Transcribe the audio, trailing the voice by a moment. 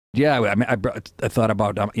Yeah, I mean, I thought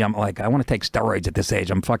about, I'm like, I want to take steroids at this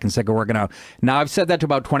age. I'm fucking sick of working out. Now, I've said that to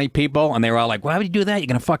about 20 people, and they were all like, why would you do that? You're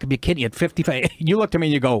going to fucking be a kid. You're at 55. You look at me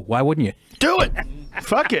and you go, why wouldn't you? Do it.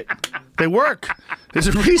 Fuck it. They work. There's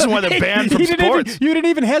a reason why they're banned from sports. You didn't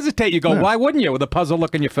even hesitate. You go, why wouldn't you? With a puzzled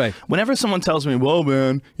look in your face. Whenever someone tells me, well,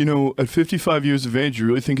 man, you know, at 55 years of age, you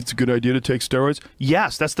really think it's a good idea to take steroids?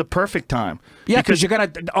 Yes, that's the perfect time. Yeah, because you're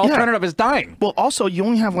going to, alternative is dying. Well, also, you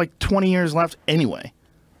only have like 20 years left anyway.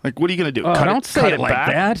 Like, what are you going to do? Don't say it like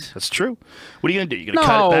that. That's true. What are you going to do? You're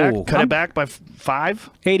going to cut it back by 5?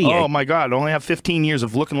 88. Oh, my God. I only have 15 years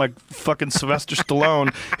of looking like fucking Sylvester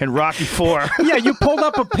Stallone in Rocky IV. Yeah, you pulled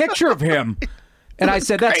up a picture of him. And I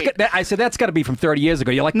said, that's got to be from 30 years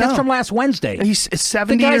ago. You're like, that's from last Wednesday. He's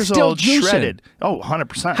 70 years old, shredded. Oh,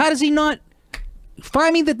 100%. How does he not?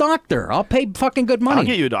 Find me the doctor. I'll pay fucking good money. I'll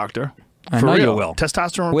get you a doctor. I know you will.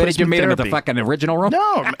 Testosterone replacement Where did you meet him? At the therapy. fucking original room?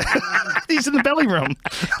 No. He's in the belly room.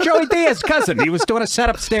 Joey Diaz's cousin. He was doing a set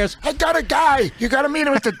upstairs. I got a guy. You got to meet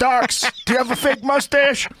him at the docks. Do you have a fake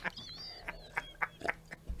mustache?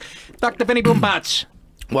 Dr. Vinny Boombats.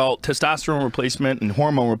 Well, testosterone replacement and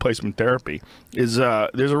hormone replacement therapy is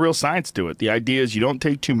there's a real science to it. The idea is you don't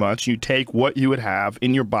take too much. You take what you would have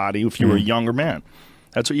in your body if you were a younger man.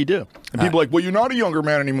 That's what you do. And people are like, well, you're not a younger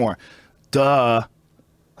man anymore. Duh.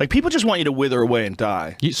 Like, people just want you to wither away and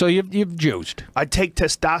die. So you've juiced. I take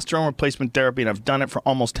testosterone replacement therapy, and I've done it for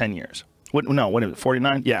almost 10 years. What is it,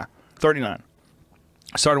 49? Yeah, 39.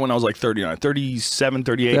 I started when I was like 39, 37,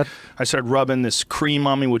 38. I started rubbing this cream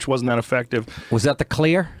on me, which wasn't that effective. Was that the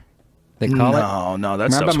clear? They call it? No,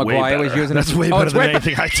 that stuff's way better. Was using that's way better than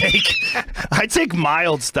anything I take. I take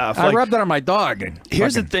mild stuff. I rubbed that on my dog.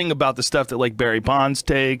 Here's the thing about the stuff that like Barry Bonds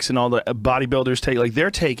takes and all the bodybuilders take. Like,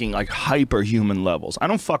 they're taking like hyperhuman levels. I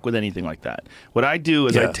don't fuck with anything like that. What I do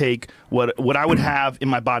is I take what I would have in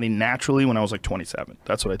my body naturally when I was like 27.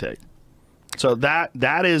 That's what I take. So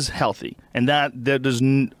that is healthy, and there's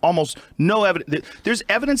almost no evidence. There's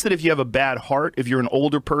evidence that if you have a bad heart, if you're an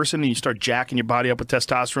older person and you start jacking your body up with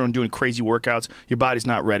testosterone, doing crazy workouts, your body's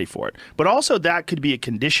not ready for it. But also that could be a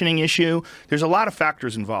conditioning issue. There's a lot of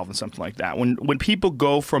factors involved in something like that. When people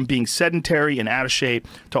go from being sedentary and out of shape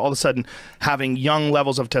to all of a sudden having young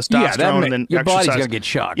levels of testosterone, and then your exercise, body's gonna get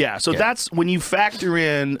shocked. Yeah, so that's when you factor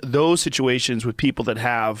in those situations with people that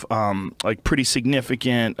have like pretty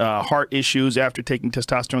significant heart issues after taking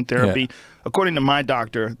testosterone therapy. According to my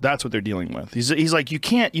doctor, that's what they're dealing with. He's like, you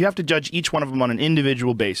have to judge each one of them on an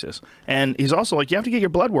individual basis. And he's also like, you have to get your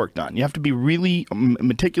blood work done. You have to be really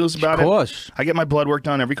meticulous about it. Of course. I get my blood work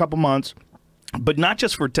done every couple months. But not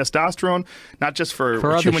just for testosterone, not just for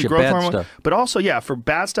human growth hormone, but also, for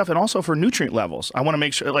bad stuff and also for nutrient levels. I want to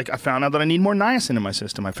make sure, like, I found out that I need more niacin in my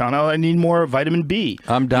system. I found out I need more vitamin B.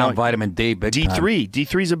 I'm down vitamin D, big D3. time.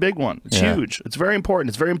 D3 is a big one. It's huge. It's very important.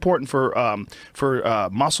 It's very important for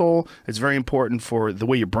muscle. It's very important for the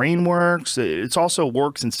way your brain works. It also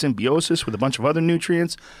works in symbiosis with a bunch of other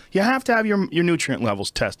nutrients. You have to have your nutrient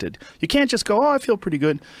levels tested. You can't just go, oh, I feel pretty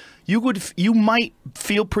good. You might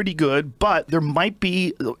feel pretty good, but there might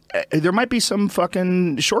be some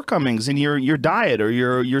fucking shortcomings in your diet or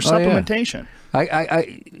your supplementation.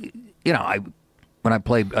 When I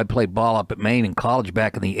played ball up at Maine in college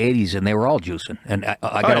back in the '80s, and they were all juicing, and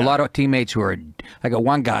I got a lot of teammates who are. I got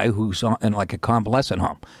one guy who's in like a convalescent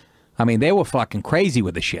home. I mean, they were fucking crazy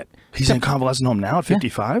with the shit. He's in a convalescent home now at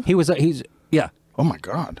 55. He's. Oh my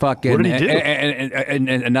God! Fucking, what did he do? And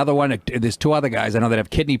another one. There's two other guys I know that have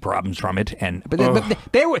kidney problems from it, but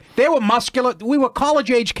they were muscular. We were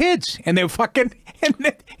college age kids, and they were fucking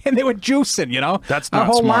and they were juicing. You know, that's not our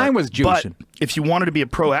whole smart. line was juicing. But if you wanted to be a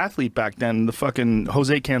pro athlete back then, the fucking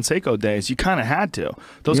Jose Canseco days, you kind of had to.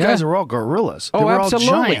 Those guys are all gorillas. They were absolutely.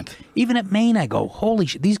 all giant. Even at Maine, I go, holy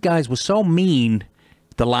shit! These guys were so mean.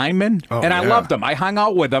 The linemen, and I loved them. I hung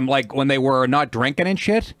out with them like when they were not drinking and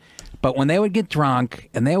shit. But when they would get drunk,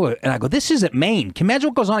 and I go, this isn't Maine. Can you imagine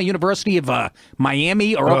what goes on at the University of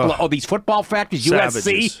Miami or these football factories,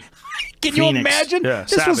 USC? Can you imagine? Yeah,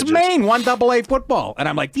 this was Maine, 1AA football. And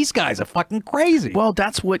I'm like, these guys are fucking crazy. Well,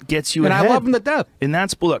 that's what gets you ahead. And I love them to death. And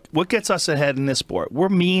look, what gets us ahead in this sport? We're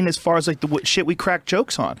mean as far as like the shit we crack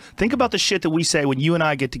jokes on. Think about the shit that we say when you and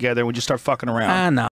I get together and we just start fucking around. I know.